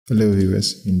Hello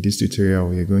viewers, in this tutorial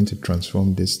we are going to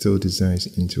transform the still designs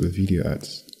into a video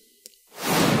ads.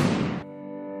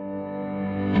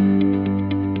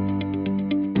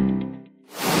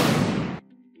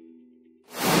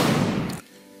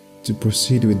 To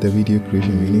proceed with the video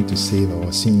creation, we need to save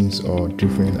our scenes or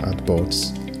different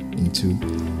artboards into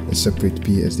a separate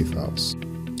PSD files.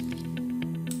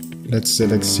 Let's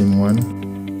select scene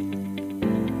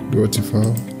 1, go to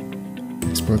file,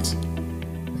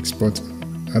 export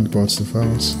artboards to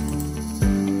files,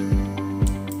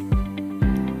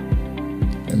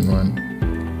 and run.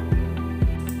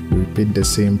 We repeat the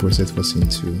same process for scene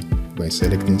 2 by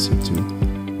selecting scene 2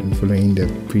 and following the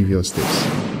previous steps.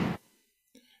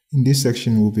 In this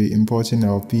section, we'll be importing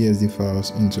our PSD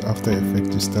files into After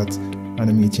Effects to start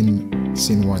animating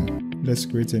scene 1. Let's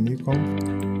create a new comp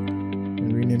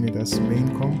and rename it as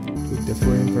main comp with the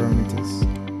following parameters: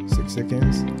 6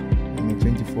 seconds and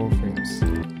 24 frames.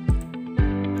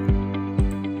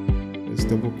 Let's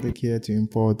double click here to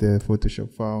import the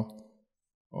Photoshop file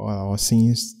or our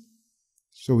scenes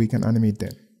so we can animate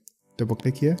them. Double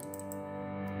click here.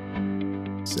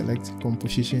 Select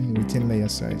composition within layer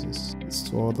sizes. Let's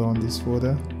scroll down this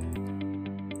folder.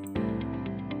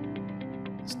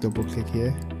 Let's double click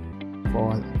here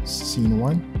for scene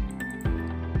 1.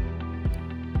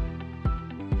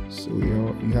 So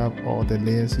you have all the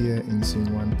layers here in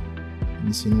scene 1.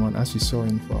 In scene 1, as we saw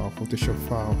in for our Photoshop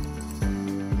file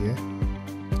here.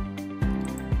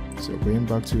 So going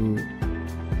back to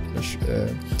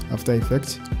After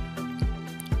Effects.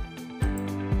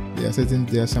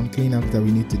 There are some cleanup that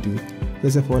we need to do.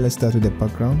 First of all, let's start with the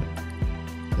background.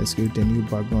 Let's create a new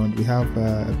background. We have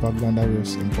a background that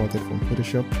was imported from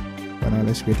Photoshop, but now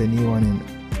let's create a new one in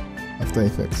After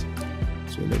Effects.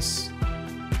 So let's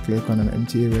click on an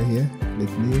empty area here,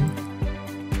 click new,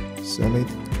 solid.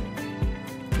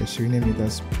 Let's rename it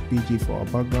as PG for our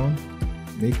background.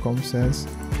 Make comp size.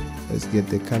 Let's get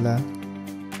the color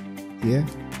here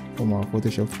from our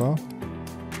Photoshop file.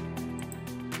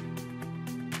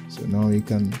 So now we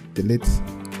can delete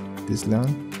this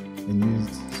line and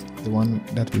use the one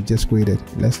that we just created.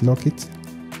 Let's lock it.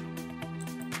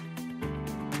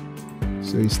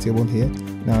 So it's stable here.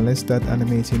 Now let's start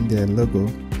animating the logo.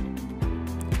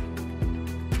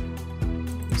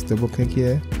 Let's double click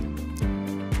here.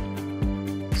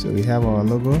 So we have our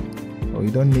logo, but we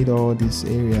don't need all this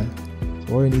area.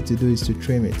 So all we need to do is to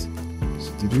trim it.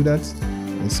 So to do that,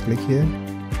 let's click here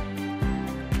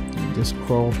and just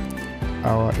crop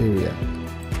our area.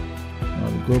 Now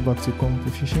we go back to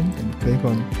composition and click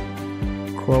on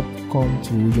crop comp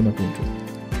to region of interest.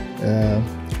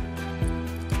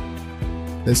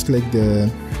 Let's click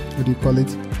the, what do you call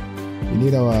it? We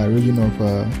need our region of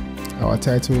our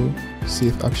title,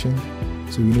 save action,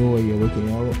 so we know where you're working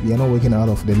out. We are not working out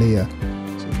of the layer.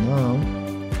 So now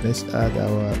let's add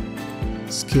our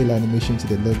scale animation to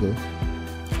the logo.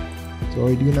 So all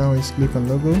we do now is click on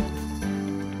logo.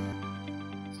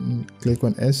 Click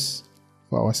on S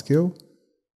for our scale.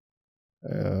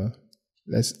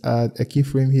 Let's add a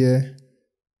keyframe here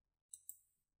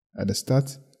at the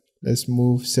start. Let's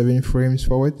move 7 frames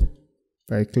forward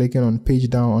by clicking on page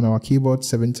down on our keyboard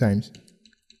 7 times.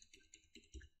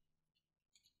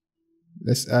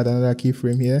 Let's add another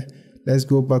keyframe here. Let's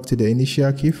go back to the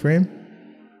initial keyframe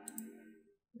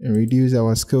and reduce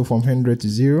our scale from 100 to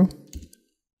 0.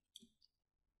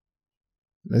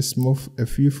 Let's move a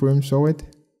few frames forward.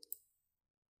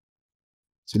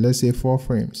 So let's say 4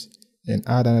 frames and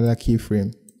add another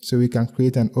keyframe so we can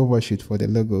create an overshoot for the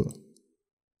logo.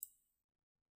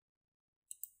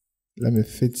 Let me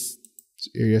fit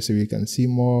area so we can see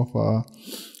more of our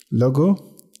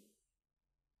logo.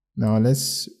 Now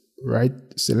let's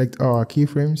select our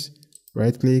keyframes,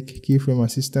 right click, keyframe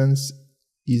assistance,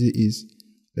 easy ease.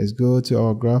 Let's go to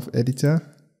our graph editor.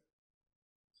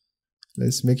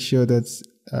 Let's make sure that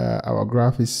our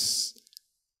graph is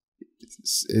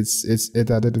it's at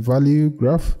the value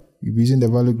graph. We're using the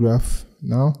value graph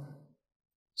now.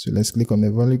 So let's click on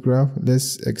the value graph.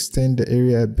 Let's extend the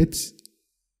area a bit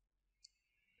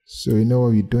so we know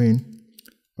what we're doing.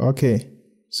 Okay,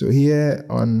 so here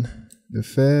on the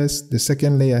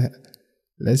second layer,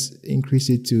 let's increase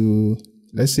it to,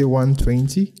 let's say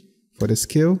 120 for the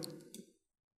scale,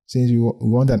 since we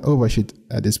want an overshoot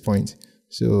at this point.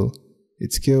 So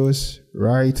it scales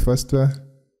right faster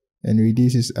and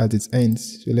reduces at its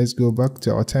ends. So let's go back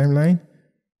to our timeline.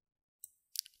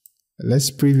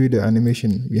 Let's preview the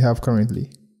animation we have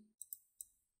currently.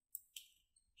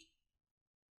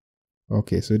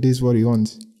 Okay, so this is what we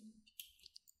want.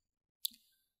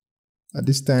 At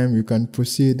this time, you can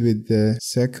proceed with the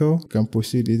circle. You can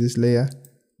proceed with this layer.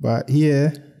 But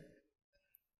here,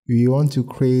 we want to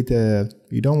create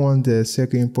we don't want the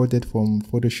circle imported from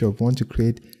Photoshop. We want to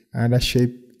create another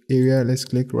shape area. Let's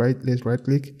right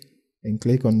click and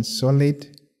click on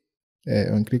solid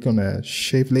and click on a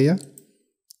shape layer.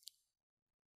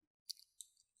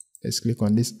 Let's click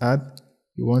on this add.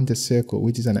 We want a circle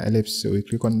which is an ellipse, so we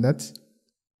click on that.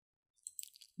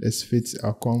 Let's fit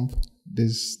our comp.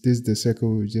 This is the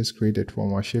circle we just created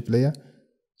from our shape layer.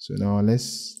 So now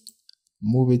let's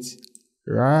move it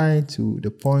right to the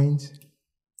point.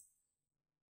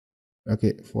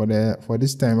 Okay, for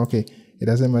this time, okay, it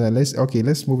doesn't matter.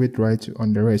 Let's move it right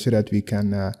on the right so that we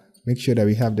can make sure that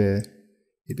we have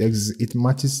it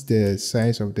matches the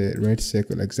size of the red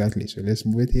circle exactly. So let's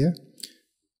move it here.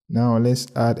 Now let's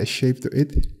add a shape to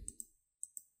it.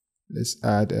 Let's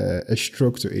add a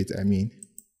stroke to it.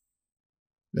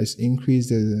 Let's increase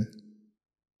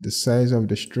the size of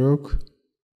the stroke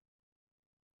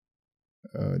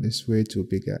this way to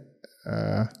bigger.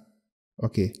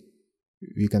 Okay,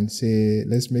 we can say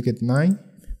let's make it 9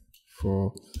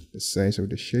 for the size of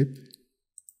the shape,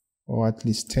 or at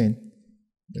least 10.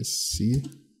 Let's see.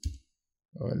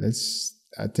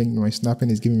 I think my snapping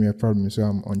is giving me a problem, so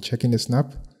I'm unchecking the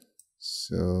snap.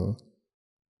 So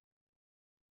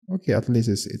okay, at least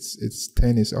it's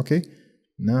 10 is okay.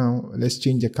 Now let's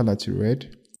change the color to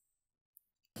red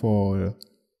for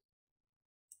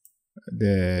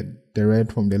the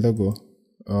red from the logo.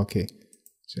 Okay,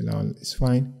 so now it's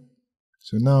fine.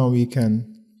 So now we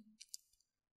can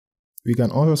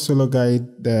also solo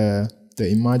guide the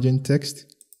imagine text,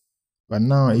 but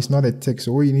now it's not a text.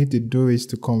 So what you need to do is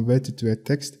to convert it to a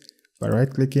text by right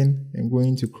clicking and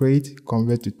going to create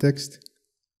convert to text.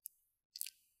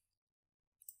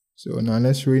 So now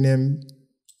let's rename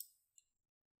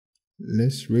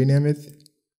it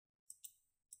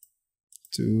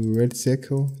to red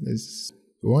circle.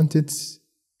 We want it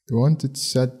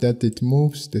such that it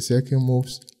moves, the circle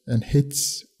moves and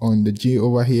hits on the G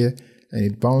over here, and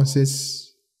it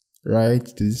bounces right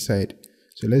to this side.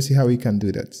 So let's see how we can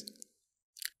do that.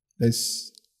 Let's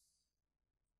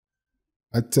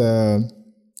at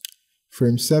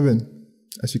frame 7,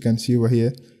 as you can see over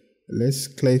here, let's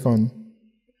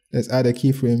add a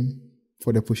keyframe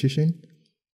for the position.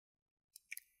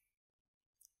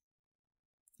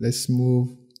 Let's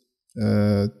move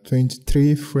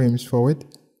 23 frames forward.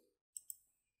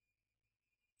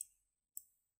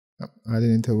 I'm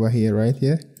adding it over here, right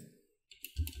here.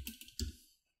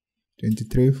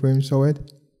 23 frames forward.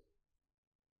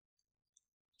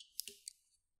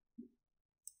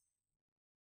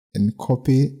 And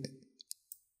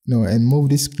and move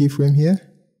this keyframe here.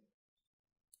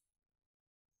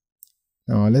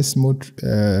 Now let's move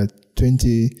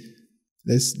 20.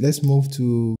 Let's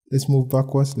move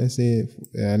backwards. Let's say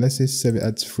 7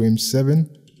 at frame 7.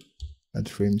 At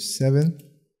frame 7,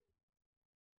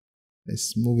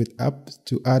 let's move it up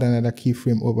to add another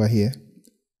keyframe over here.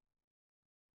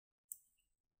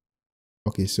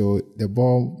 Okay, so the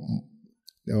ball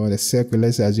or the circle,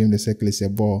 let's assume the circle is a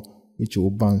ball which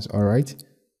will bounce. All right,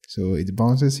 so it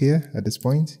bounces here at this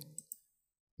point.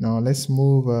 Now let's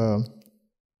move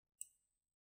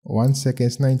 1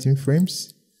 second, 19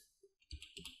 frames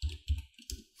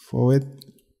forward.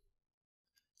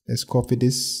 Let's copy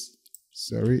this.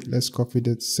 Let's copy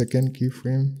the second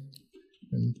keyframe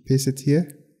and paste it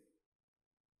here.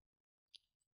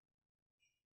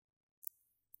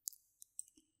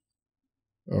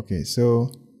 Okay,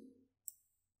 so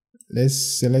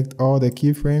let's select all the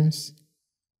keyframes.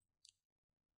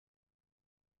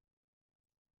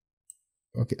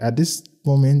 Okay, at this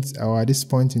moment or at this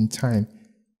point in time,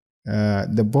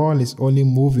 the ball is only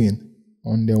moving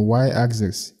on the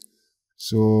y-axis.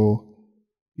 So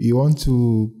you want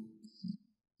to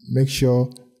make sure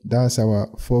that's our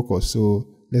focus. So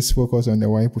let's focus on the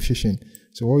y position.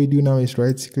 So what we do now is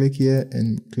right click here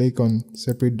and click on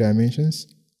separate dimensions.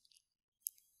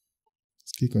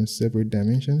 Let's click on separate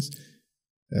dimensions.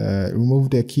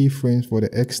 Remove the keyframes for the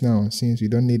X now, since we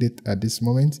don't need it at this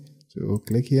moment. So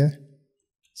click here.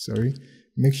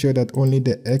 Make sure that only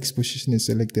the X position is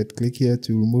selected. Click here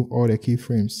to remove all the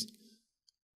keyframes.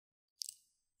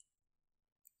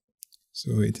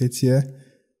 So it hits here.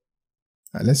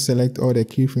 Let's select all the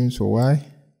keyframes for Y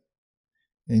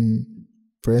and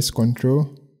press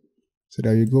Ctrl so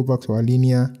that we go back to our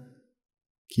linear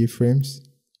keyframes.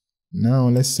 Now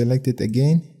let's select it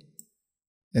again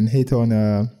and hit on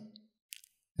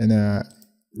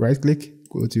right click,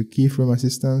 go to keyframe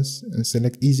assistance and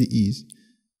select easy ease.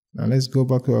 Now let's go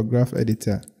back to our graph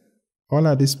editor. All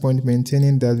at this point,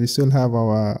 maintaining that we still have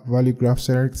our value graph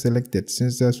selected,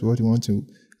 since that's what we want to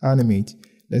animate.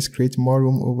 Let's create more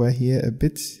room over here, a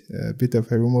bit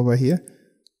of a room over here.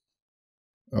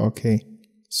 Okay,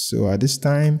 so at this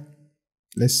time,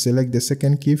 let's select the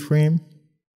second keyframe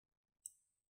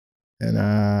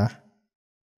and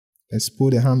let's pull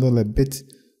the handle a bit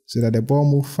so that the ball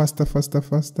moves faster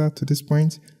to this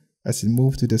point. As it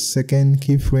moves to the second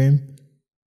keyframe,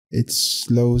 it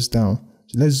slows down.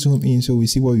 So let's zoom in so we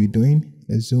see what we're doing.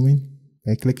 Let's zoom in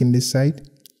by clicking this side.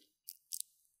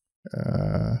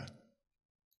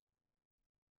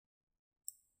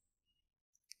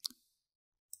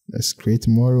 Let's create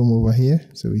more room over here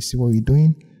so we see what we're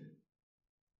doing.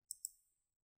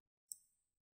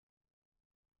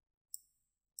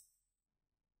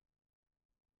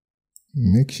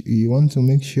 You want to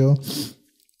make sure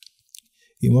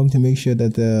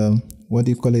that what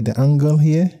do you call it, the angle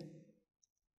here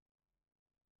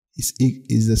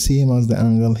is the same as the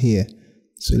angle here.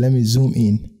 So let me zoom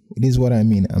in. This is what I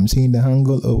mean. I'm saying the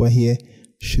angle over here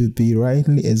should be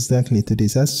rightly exactly to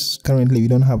this. As currently we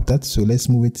don't have that, so let's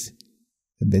move it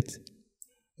a bit.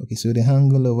 Okay, so the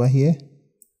angle over here,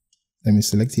 let me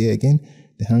select here again.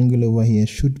 The angle over here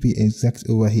should be exact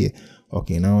over here.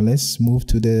 Okay, now let's move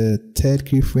to the third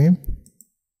keyframe,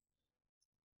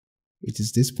 which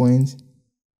is this point,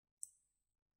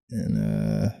 and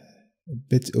a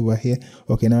bit over here.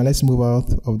 Okay, now let's move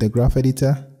out of the graph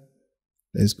editor.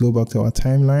 Let's go back to our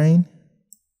timeline.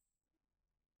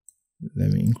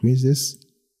 Let me increase this.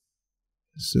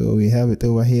 So we have it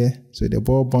over here. So the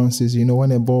ball bounces. You know,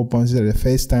 when a ball bounces at the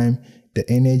first time, the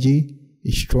energy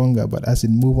is stronger, but as it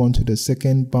moves on to the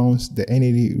second bounce, the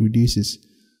energy reduces.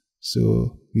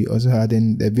 So we also had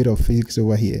in a bit of physics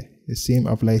over here. The same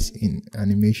applies in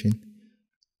animation.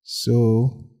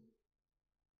 So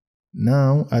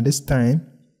now at this time,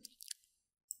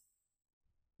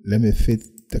 let me fit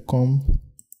the comb.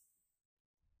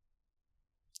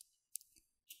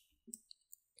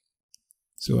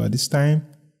 So at this time,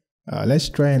 let's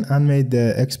try and animate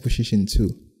the X position too.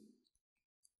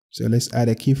 So let's add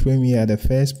a keyframe here at the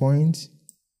first point.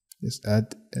 Let's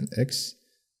add an X.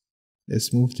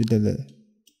 Let's move to the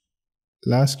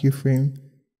last keyframe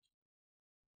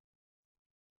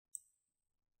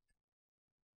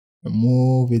and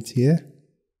move it here.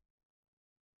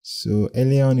 So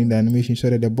earlier on in the animation, so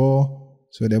that the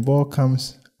ball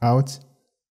comes out,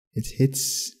 it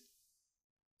hits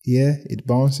here, it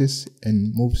bounces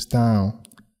and moves down.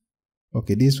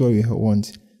 Okay, this is what we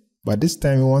want. But this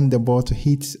time we want the ball to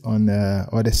hit on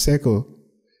or the circle.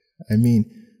 I mean,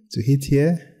 to hit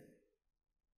here,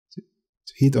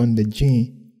 to hit on the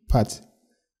G part.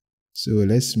 So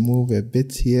let's move a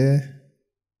bit here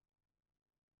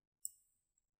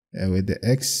with the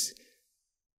X.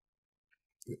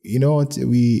 You know what?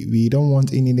 We don't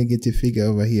want any negative figure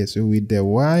over here. So with the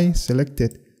Y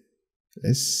selected,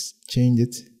 let's change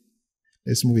it.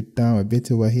 Let's move it down a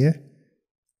bit over here.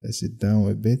 Let's it down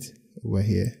a bit over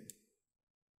here.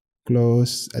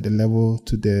 Close at the level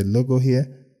to the logo here.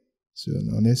 So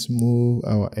now let's move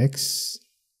our X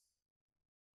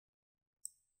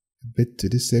a bit to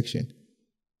this section.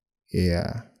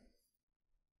 Yeah.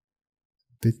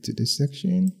 A bit to this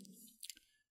section.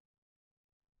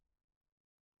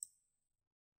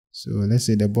 So let's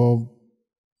say the ball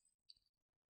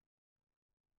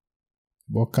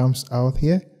comes out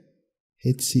here,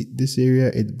 hits this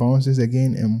area, it bounces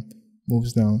again and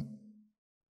moves down.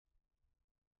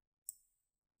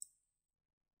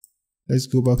 Let's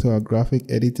go back to our graph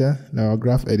editor,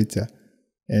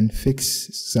 and fix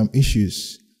some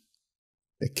issues.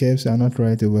 The curves are not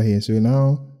right over here. So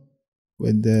now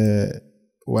with the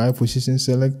Y position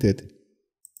selected,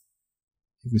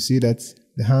 you can see that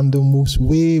the handle moves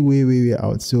way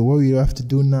out. So what we have to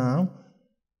do now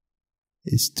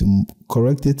is to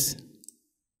correct it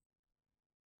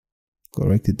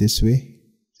this way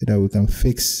so that we can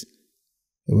fix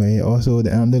over here. Also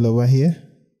the handle over here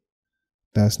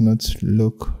does not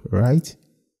look right.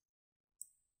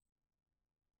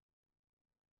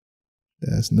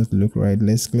 Does not look right.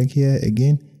 Let's click here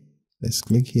again.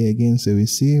 So we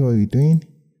see what we're doing.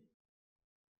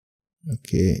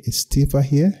 Okay, it's steeper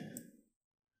here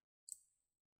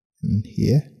and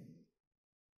here.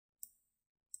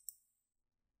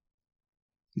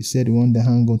 We said we want the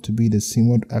angle to be the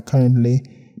same. Currently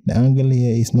the angle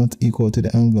here is not equal to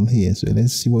the angle here. So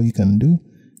let's see what you can do.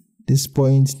 This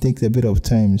point takes a bit of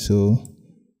time, so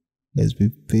let's be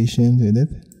patient with it.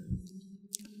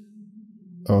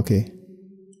 Okay,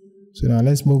 so now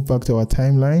let's move back to our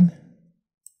timeline.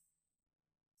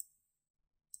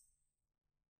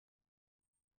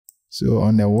 So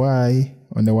on the Y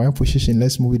position,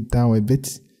 let's move it down a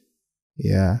bit.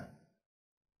 Yeah,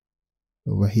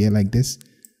 over here like this.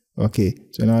 Okay,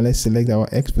 so now let's select our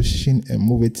X position and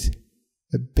move it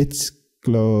a bit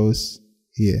close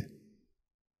here.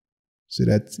 so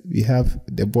that we have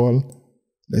the ball.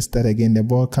 Let's start again. The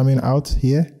ball coming out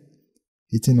here,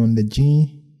 hitting on the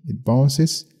G, it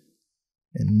bounces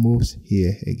and moves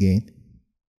here again.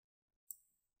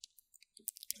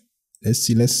 Let's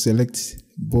see, let's select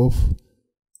both,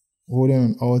 holding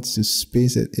on Alt to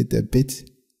space it a bit.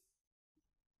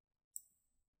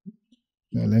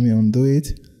 Now let me undo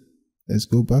it. Let's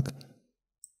go back.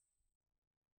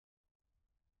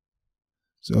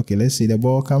 So okay, let's see, the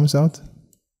ball comes out,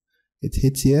 it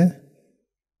hits here,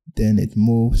 then it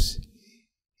moves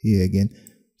here again.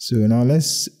 So now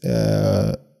let's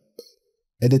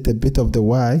edit a bit of the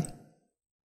Y,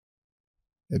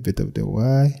 and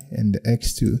the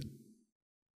X too.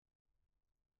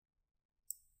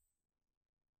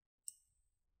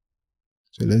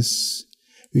 So we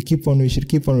should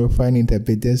keep on refining it a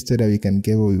bit just so that we can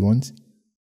get what we want.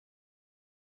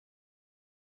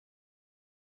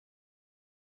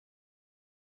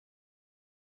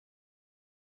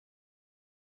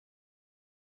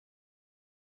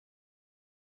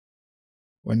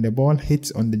 When the ball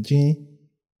hits on the G,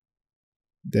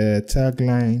 the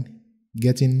tagline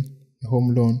 "Getting a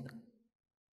Home Loan"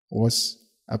 was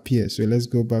appear. So let's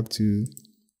go back to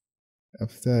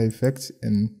After Effects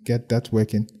and get that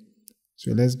working.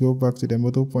 So let's go back to the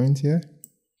middle point here.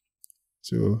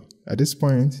 So at this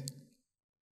point,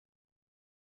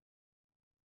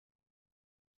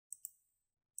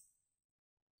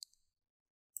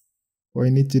 what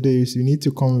you need to do is you need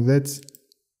to convert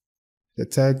the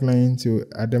tagline to,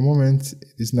 at the moment,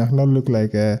 it's not look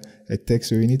like a text,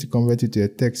 so we need to convert it to a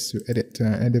text, to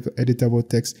an editable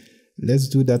text. Let's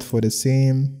do that for the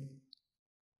same.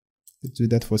 Let's do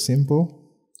that for simple.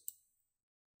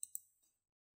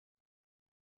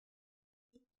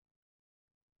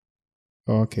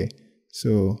 Okay,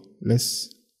 so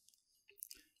let's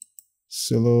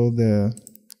solo the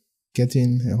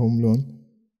Getting a Home Loan,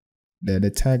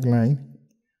 the tagline.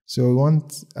 So we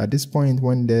want, at this point,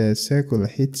 when the circle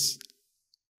hits,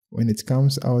 when it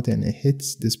comes out and it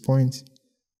hits this point.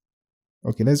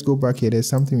 Okay, let's go back here. There's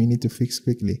something we need to fix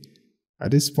quickly.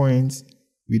 At this point,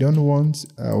 we don't want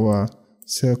our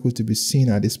circle to be seen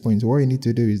at this point. What we need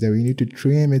to do is that we need to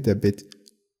trim it a bit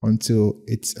until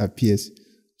it appears.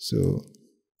 So,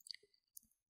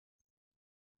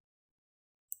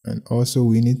 and also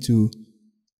we need to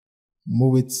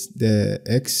move it, the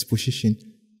X position,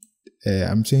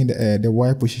 I'm saying the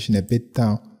Y position a bit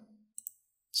down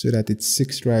so that it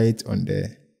sits right on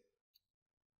the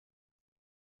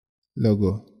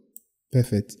logo.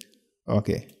 Perfect.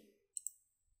 Okay.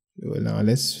 So now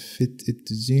let's fit it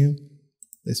to zoom.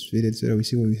 Let's fit it so that we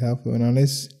see what we have. So now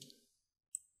let's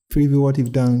preview what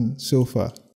we've done so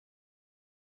far.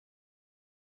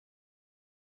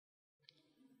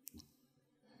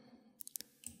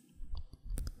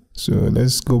 So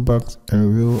let's go back and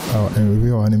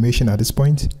review our animation at this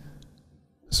point.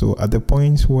 So at the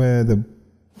point where the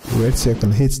red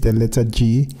circle hits the letter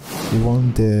G, we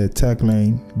want the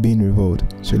tagline being revealed.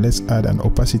 So let's add an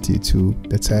opacity to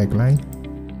the tagline.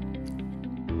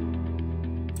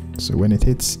 So when it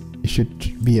hits, it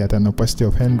should be at an opacity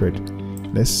of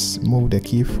 100. Let's move the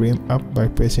keyframe up by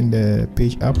pressing the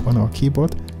page up on our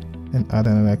keyboard and add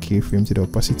another keyframe to the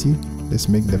opacity. Let's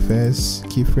make the first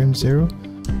keyframe 0.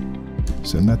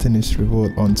 So nothing is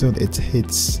revealed until it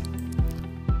hits.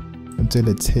 Until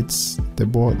it hits the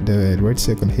board, the red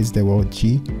circle hits the word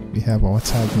G, we have our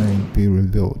tagline be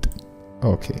revealed.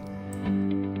 Okay.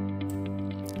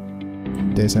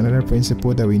 There's another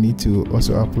principle that we need to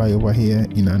also apply over here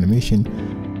in animation.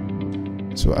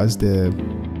 So as the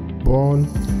ball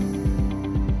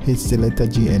hits the letter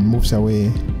G and moves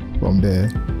away from the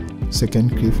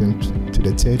second keyframe to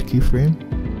the third keyframe,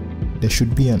 there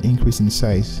should be an increase in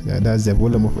size. That's the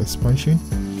volume of expansion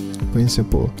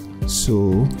principle.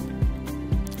 So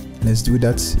let's do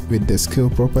that with the scale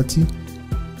property.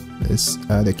 Let's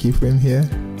add a keyframe here.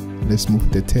 Let's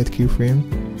move the third keyframe.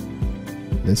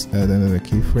 Let's add another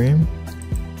keyframe.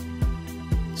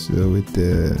 So with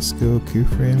the scale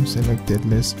keyframe selected,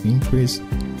 let's increase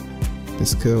the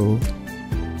scale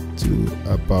to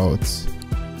about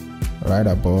right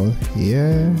about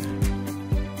here.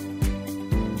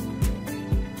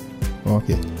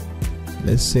 Okay,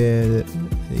 let's say,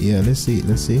 yeah, let's see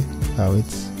how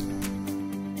it's,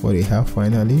 what we have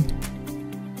finally.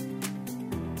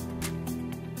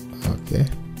 Okay,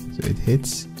 so it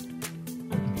hits,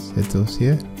 settles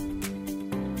here.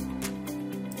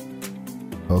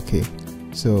 Okay,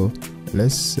 so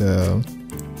let's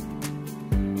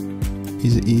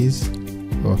ease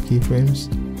our keyframes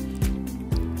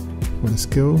for the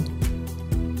scale.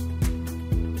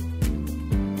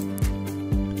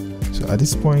 So at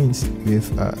this point,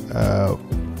 we've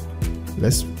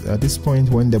let's, at this point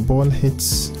when the ball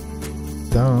hits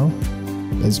down,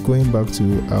 let's going back to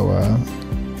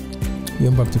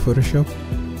Photoshop.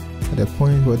 At the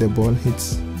point where the ball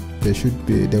hits, there should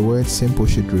be the word simple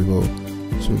should revolve.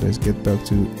 So let's get back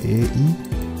to AE,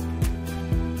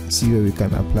 see where we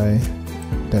can apply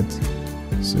that.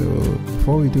 So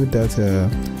before we do that,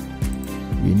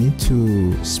 we need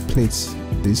to split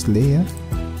this layer,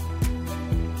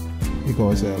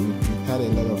 because we had a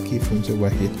lot of keyframes over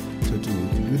here. So to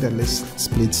do that, let's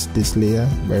split this layer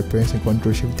by pressing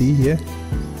Ctrl+Shift+D here.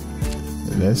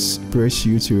 Let's press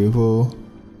U to revolve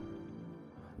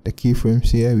the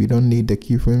keyframes here. We don't need the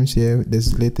keyframes here,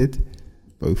 let's delete it.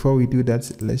 But before we do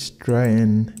that, let's try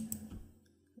and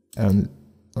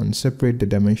unseparate the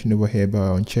dimension over here by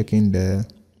unchecking the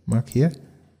mark here,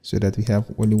 so that we have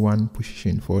only one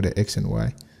position for the X and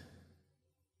Y.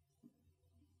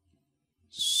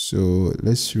 So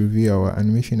let's review our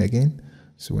animation again.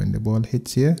 So when the ball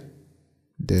hits here,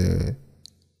 the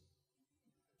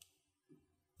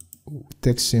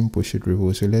text simple should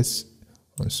revolve. So let's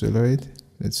unsolidate.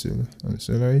 Let's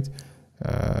unsolidate.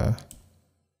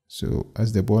 So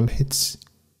as the ball hits,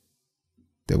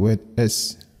 the word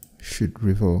S should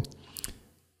revolve.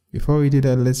 Before we do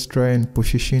that, let's try and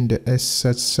position the S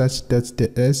such that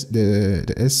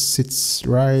the S sits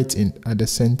right in at the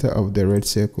center of the red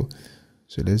circle.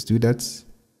 So let's do that.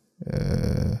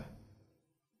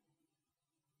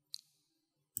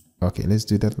 Okay, let's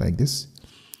do that like this.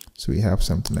 So we have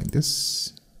something like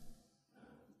this.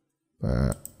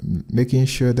 Making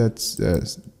sure that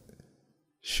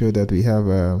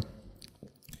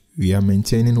we are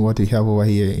maintaining what we have over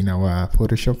here in our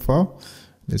Photoshop file.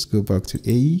 Let's go back to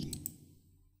AE.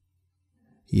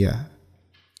 Yeah,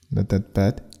 not that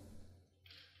bad.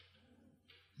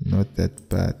 Not that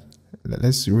bad.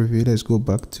 Let's review. Let's go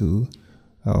back to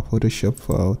our Photoshop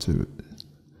file.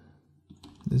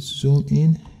 Let's zoom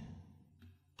in.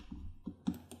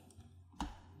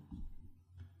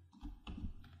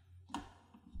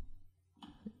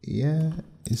 Yeah,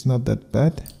 it's not that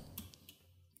bad.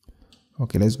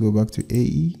 Okay, let's go back to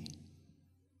AE.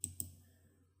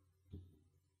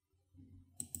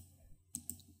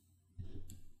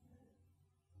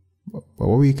 But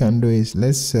what we can do is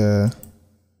let's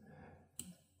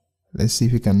see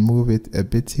if we can move it a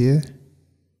bit here,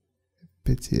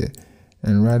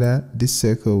 and rather this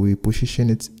circle we position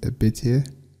it a bit here,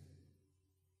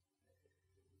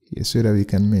 so that we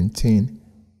can maintain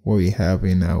what we have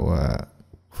in our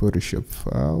Photoshop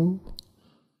file.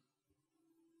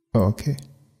 Okay.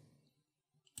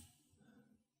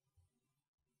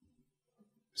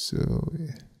 So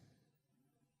yeah.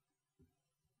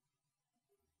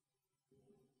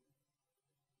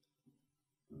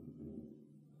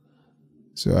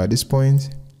 So at this point,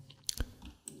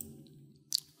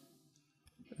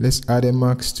 let's add a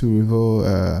max to revolve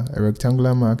a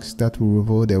rectangular max that will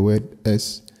revolve the word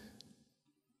S.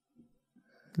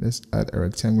 Let's add a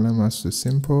rectangular max to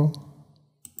simple.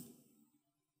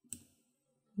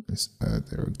 Let's add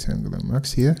a rectangular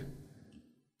max here.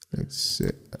 Let's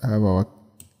have our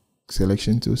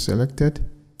selection tool selected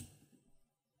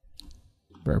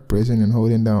by pressing and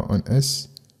holding down on S.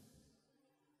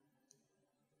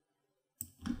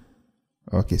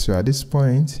 Okay, so at this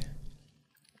point,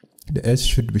 the S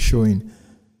should be showing.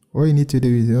 What you need to do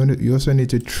is you also need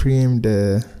to trim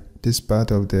this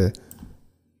part of the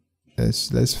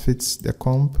S. Let's fix the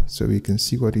comp so we can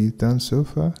see what we've done so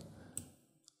far.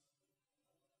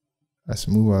 Let's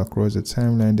move across the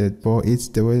timeline. The ball hits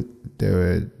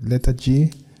the letter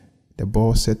G, the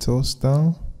ball settles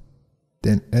down,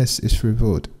 then S is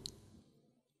revolved.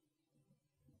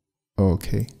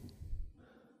 Okay.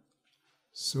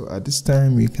 So at this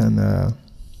time we can add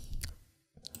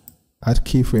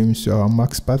keyframes to our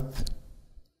max path.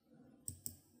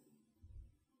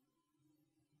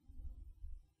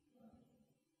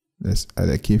 Let's add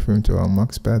a keyframe to our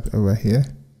max path over here.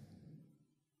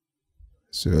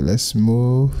 So let's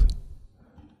move,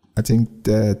 I think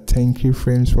the 10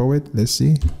 keyframes forward. Let's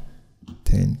see,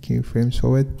 10 keyframes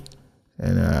forward,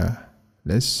 and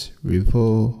let's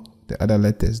revolve the other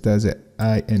letters. That's a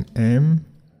I and M.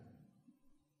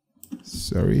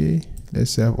 Sorry,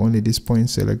 let's have only this point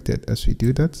selected as we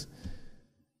do that.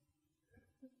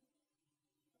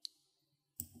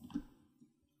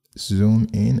 Zoom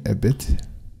in a bit.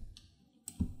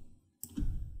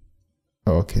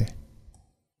 Okay.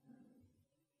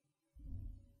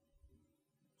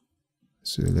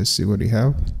 So let's see what we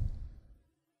have.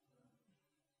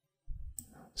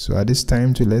 So at this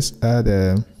time, let's add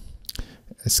a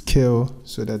scale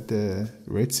so that the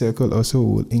red circle also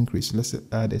will increase. Let's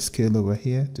add a scale over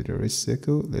here to the red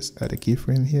circle. Let's add a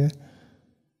keyframe here.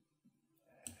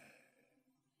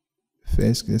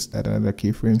 First, let's add another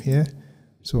keyframe here.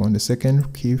 So on the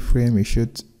second keyframe,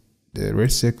 the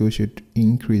red circle should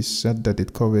increase so that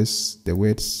it covers the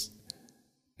words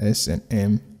S and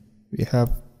M. We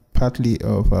have partly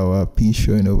of our P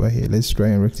showing over here. Let's try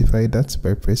and rectify that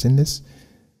by pressing this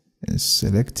and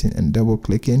selecting and double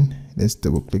clicking. Let's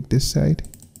double click this side.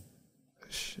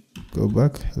 Go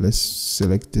back. Let's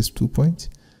select this 2 point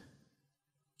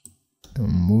and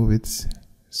move it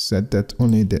so that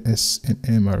only the S and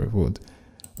M are revealed.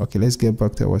 Okay, let's get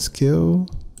back to our scale.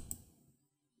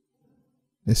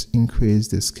 Let's increase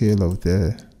the scale of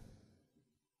the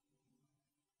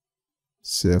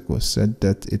circle so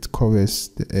that it covers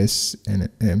the S and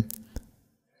M,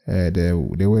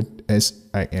 the word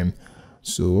SIM.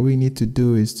 So what we need to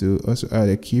do is to also add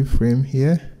a keyframe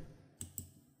here.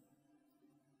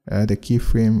 Add a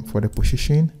keyframe for the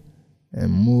position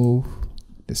and move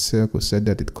the circle so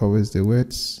that it covers the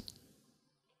words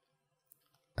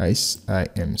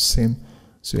SIM, SIM.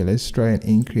 So let's try and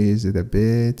increase it a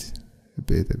bit.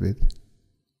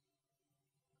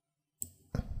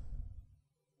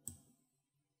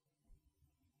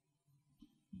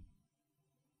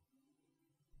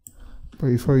 But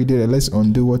before we do that, let's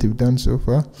undo what we've done so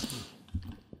far.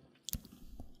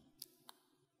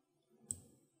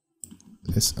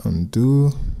 Let's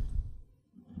undo.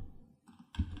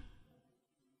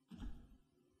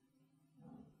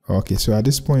 Okay, so at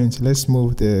this point, let's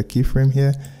move the keyframe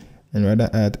here and rather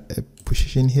add a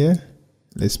position here.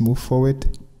 Let's move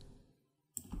forward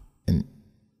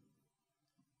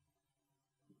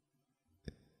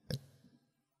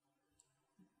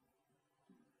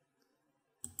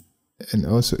and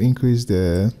also increase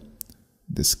the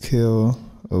scale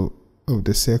of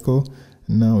the circle.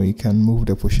 Now we can move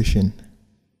the position.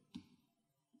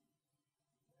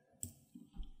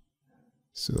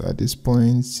 So at this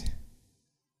point,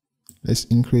 let's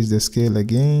increase the scale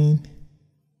again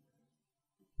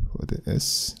for the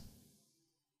S.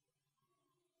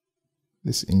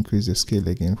 Let's increase the scale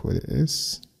again for the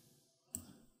S.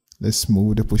 Let's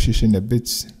move the position a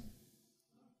bit.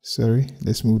 Sorry,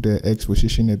 let's move the X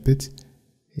position a bit.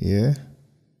 Yeah.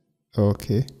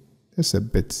 Okay, just a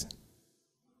bit.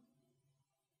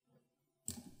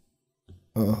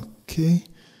 Okay,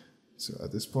 so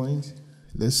at this point,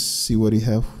 let's see what we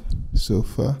have so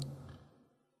far.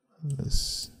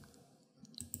 Let's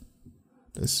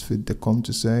fit the com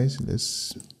to size.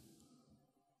 Let's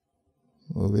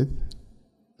move it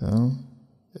down.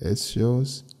 It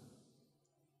shows.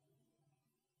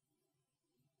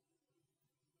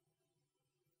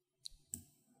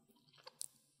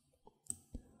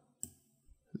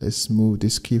 Let's move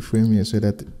this keyframe here so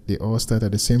that they all start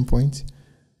at the same point.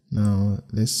 Now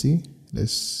let's see.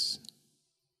 Let's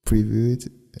preview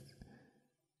it.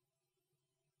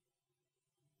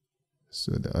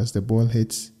 So that as the ball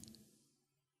hits,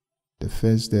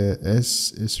 the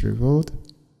S is revealed.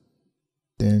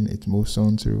 Then it moves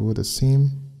on to reveal the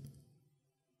seam.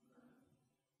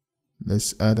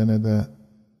 Let's add another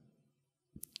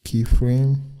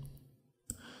keyframe.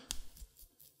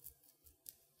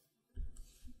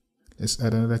 Let's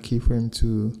add another keyframe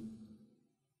to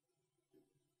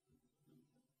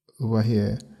over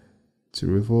here to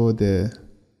reveal the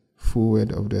full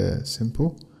word of the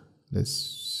symbol.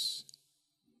 Let's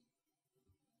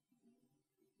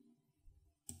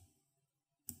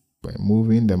by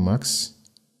moving the max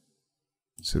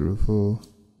to reveal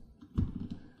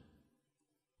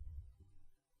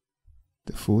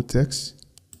the full text.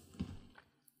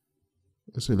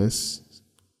 So let's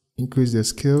increase the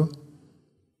scale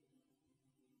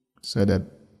so that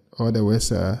all the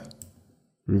words are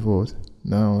revealed.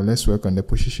 Now let's work on the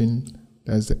position.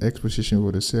 That's the X position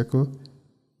for the circle.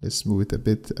 Let's move it a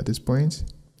bit at this point.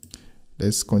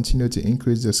 Let's continue to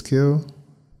increase the scale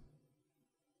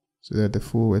so that the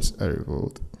full words are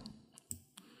revealed.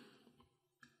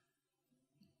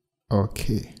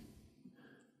 Okay.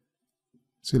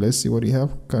 So let's see what we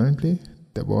have currently.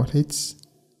 The ball hits.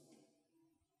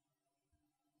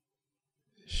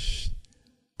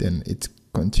 Then it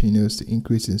continues to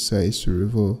increase in size to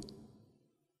reveal.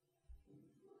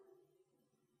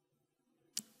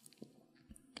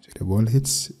 So the ball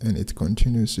hits and it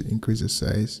continues to increase the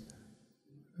size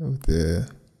of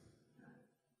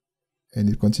and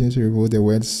it continues to reveal the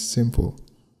words simple.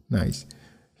 Nice.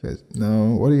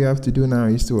 Now what you have to do now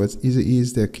is to easy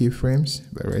ease the keyframes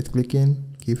by right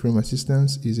clicking, keyframe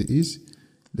assistance, easy ease.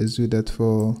 Let's do that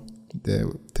for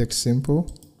the text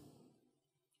simple.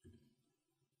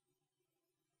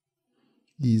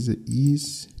 Easy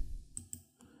ease.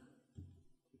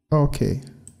 Okay,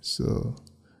 so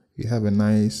we have a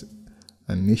nice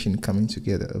animation coming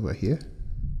together over here.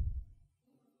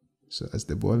 So as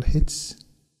the ball hits,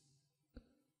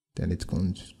 then it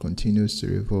continues to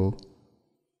revolve.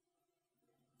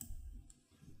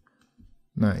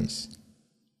 Nice.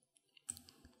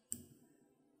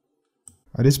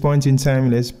 At this point in time,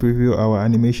 let's preview our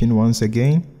animation once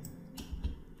again.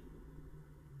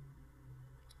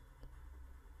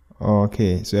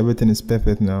 Okay, so everything is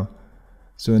perfect now.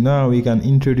 So now we can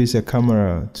introduce a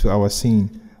camera to our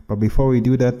scene. But before we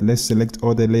do that, let's select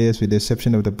all the layers with the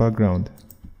exception of the background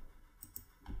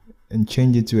and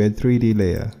change it to a 3D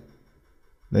layer.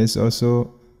 Let's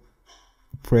also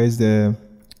press the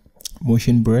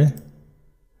motion blur.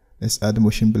 Let's add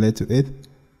motion blur to it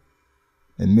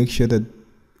and make sure that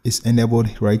it's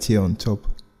enabled right here on top.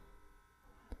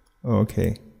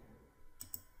 Okay.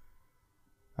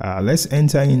 Let's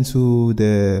enter into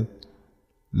the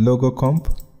logo comp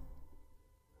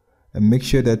and make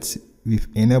sure that we've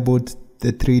enabled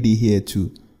the 3D here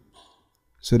too,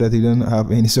 so that you don't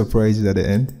have any surprises at the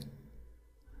end.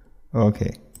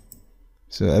 Okay,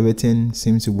 so everything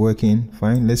seems to be working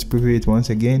fine. Let's preview it once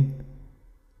again.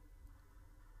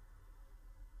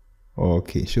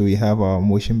 Okay, so we have our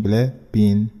motion blur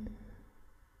being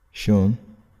shown.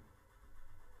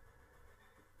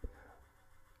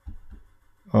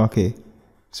 Okay,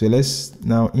 so let's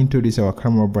now introduce our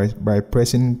camera by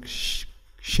pressing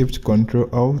Shift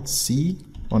Ctrl Alt C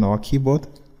on our keyboard.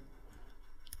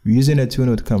 We're using a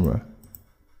 2-node camera.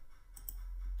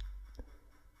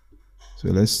 So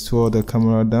let's twirl the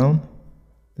camera down.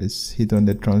 Let's hit on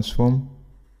the transform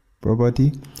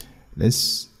property.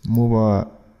 Let's move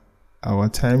our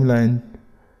timeline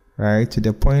right to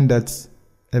the point that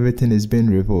everything is being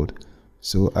revolved.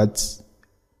 So let's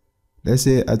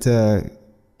say at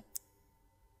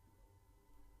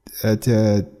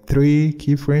 3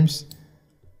 keyframes,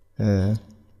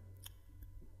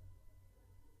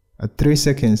 at 3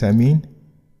 seconds I mean.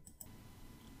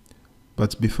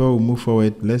 But before we move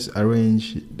forward, let's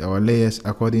arrange our layers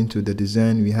according to the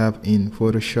design we have in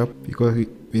Photoshop,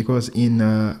 because in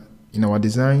our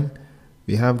design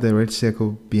we have the red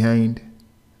circle behind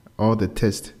all the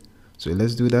text. So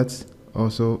let's do that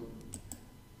also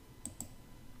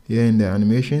here in the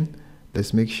animation.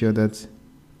 Let's make sure that,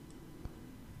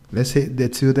 let's hit the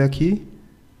tilde key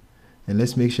and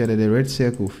let's make sure that the red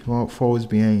circle falls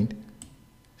behind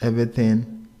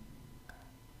everything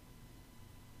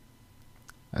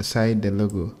aside the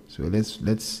logo. So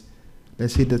let's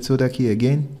hit the tilde key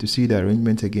again to see the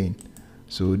arrangement again.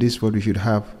 So this is what we should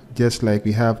have, just like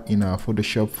we have in our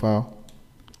Photoshop file.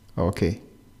 Okay,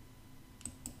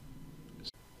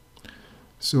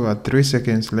 so at 3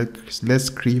 seconds, let's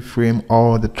keyframe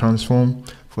all the transform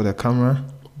for the camera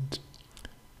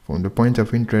from the point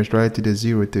of interest right to the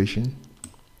Z rotation.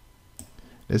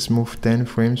 Let's move 10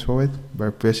 frames forward by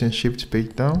pressing Shift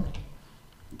page down.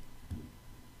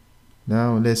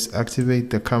 Now let's activate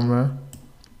the camera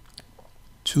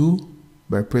 2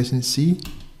 by pressing C.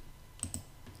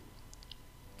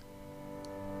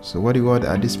 So what we want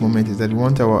at this moment is that we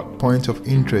want our point of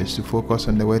interest to focus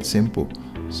on the word simple.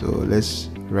 So let's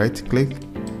right click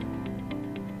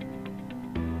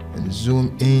and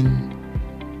zoom in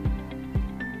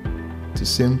to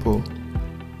simple,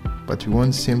 but we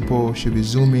want simple should be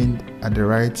zooming at the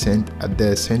right center, at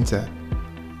the center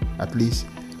at least.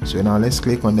 So now let's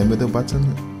click on the middle button.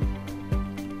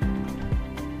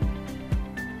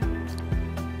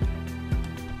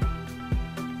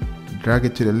 Drag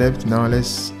it to the left. Now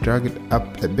let's drag it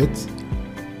up a bit.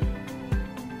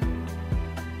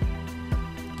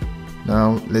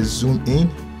 Now let's zoom in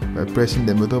by pressing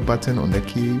the middle button on the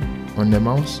key on the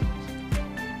mouse.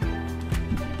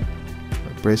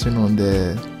 By pressing on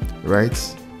the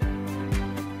right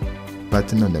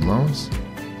button on the mouse,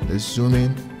 let's zoom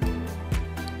in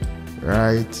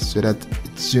right so that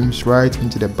it zooms right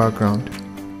into the background.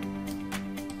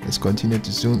 Let's continue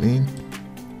to zoom in.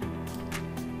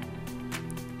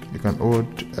 You can hold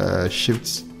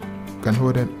shift, you can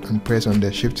hold it and press on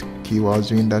the shift key while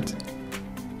doing that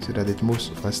so that it moves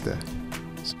faster.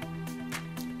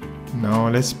 Now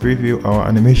let's preview our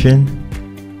animation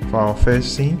for our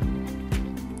first scene.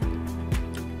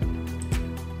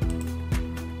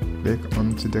 Click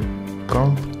onto the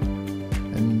comp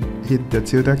and hit the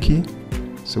tilde key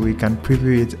so we can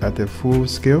preview it at a full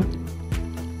scale.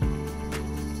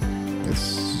 Let's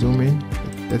zoom in,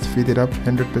 let's feed it up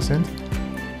 100%.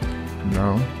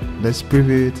 Now let's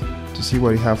preview it to see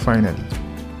what we have finally.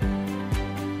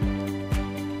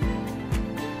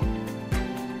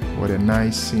 What a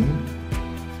nice scene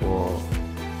for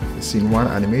the scene 1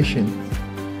 animation.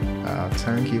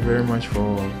 Thank you very much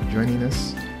for joining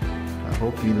us. I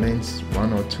hope you learned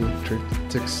 1 or 2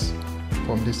 tricks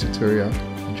from this tutorial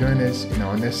Join us in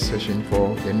our next session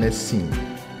for the next scene.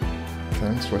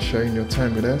 Thanks for sharing your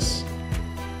time with us.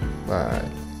 Bye.